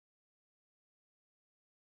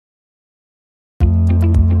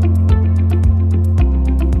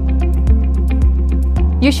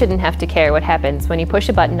You shouldn't have to care what happens when you push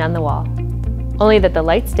a button on the wall. Only that the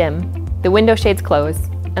lights dim, the window shades close,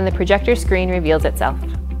 and the projector screen reveals itself.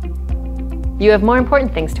 You have more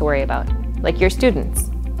important things to worry about, like your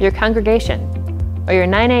students, your congregation, or your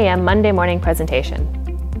 9 a.m. Monday morning presentation.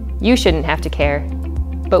 You shouldn't have to care,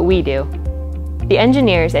 but we do. The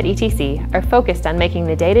engineers at ETC are focused on making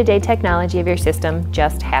the day-to-day technology of your system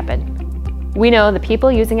just happen. We know the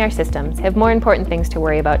people using our systems have more important things to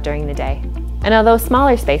worry about during the day. And although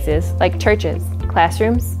smaller spaces, like churches,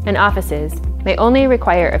 classrooms, and offices, may only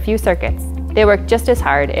require a few circuits, they work just as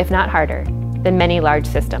hard, if not harder, than many large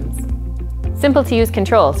systems. Simple-to-use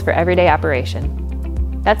controls for everyday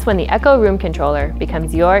operation. That's when the Echo Room Controller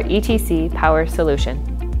becomes your ETC power solution.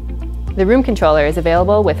 The Room Controller is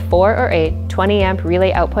available with 4 or 8 20-amp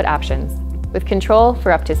relay output options, with control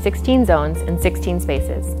for up to 16 zones and 16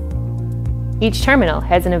 spaces. Each terminal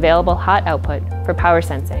has an available hot output for power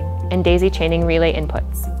sensing and daisy chaining relay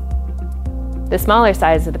inputs. The smaller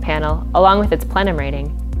size of the panel, along with its plenum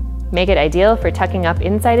rating, make it ideal for tucking up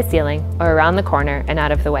inside a ceiling or around the corner and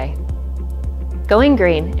out of the way. Going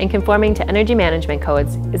green and conforming to energy management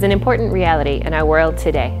codes is an important reality in our world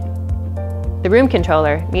today. The Room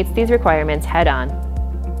Controller meets these requirements head-on.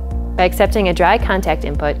 By accepting a dry contact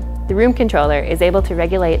input, the Room Controller is able to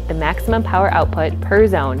regulate the maximum power output per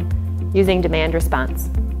zone using demand response.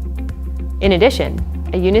 In addition,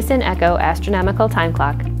 a Unison Echo astronomical time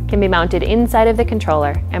clock can be mounted inside of the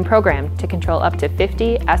controller and programmed to control up to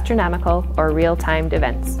 50 astronomical or real-timed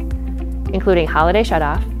events, including holiday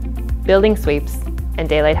shutoff, building sweeps, and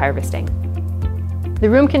daylight harvesting. The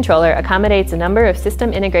Room Controller accommodates a number of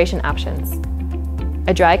system integration options.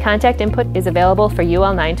 A dry contact input is available for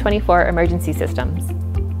UL 924 emergency systems.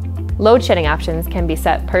 Load shedding options can be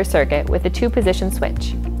set per circuit with a 2-position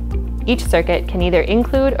switch. Each circuit can either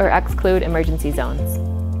include or exclude emergency zones.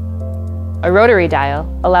 A rotary dial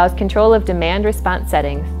allows control of demand response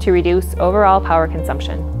settings to reduce overall power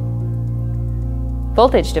consumption.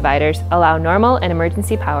 Voltage dividers allow normal and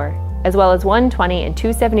emergency power, as well as 120 and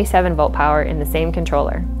 277 volt power in the same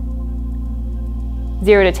controller.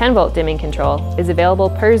 0 to 10 volt dimming control is available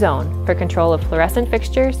per zone for control of fluorescent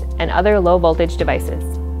fixtures and other low voltage devices.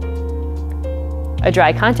 A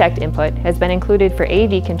dry contact input has been included for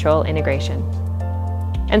AV control integration.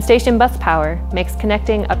 And station bus power makes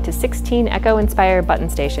connecting up to 16 Echo Inspire button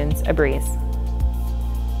stations a breeze.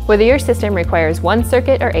 Whether your system requires 1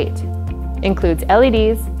 circuit or 8, includes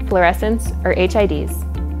LEDs, fluorescents, or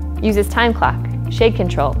HIDs, uses time clock, shade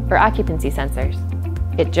control, or occupancy sensors,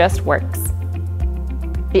 it just works.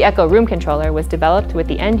 The Echo Room Controller was developed with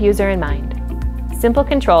the end user in mind. Simple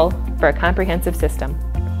control for a comprehensive system.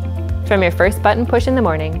 From your first button push in the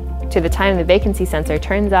morning to the time the vacancy sensor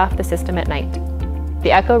turns off the system at night,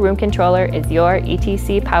 the Echo Room Controller is your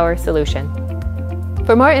ETC power solution.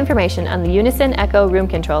 For more information on the Unison Echo Room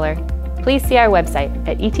Controller, please see our website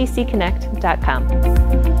at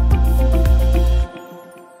etcconnect.com.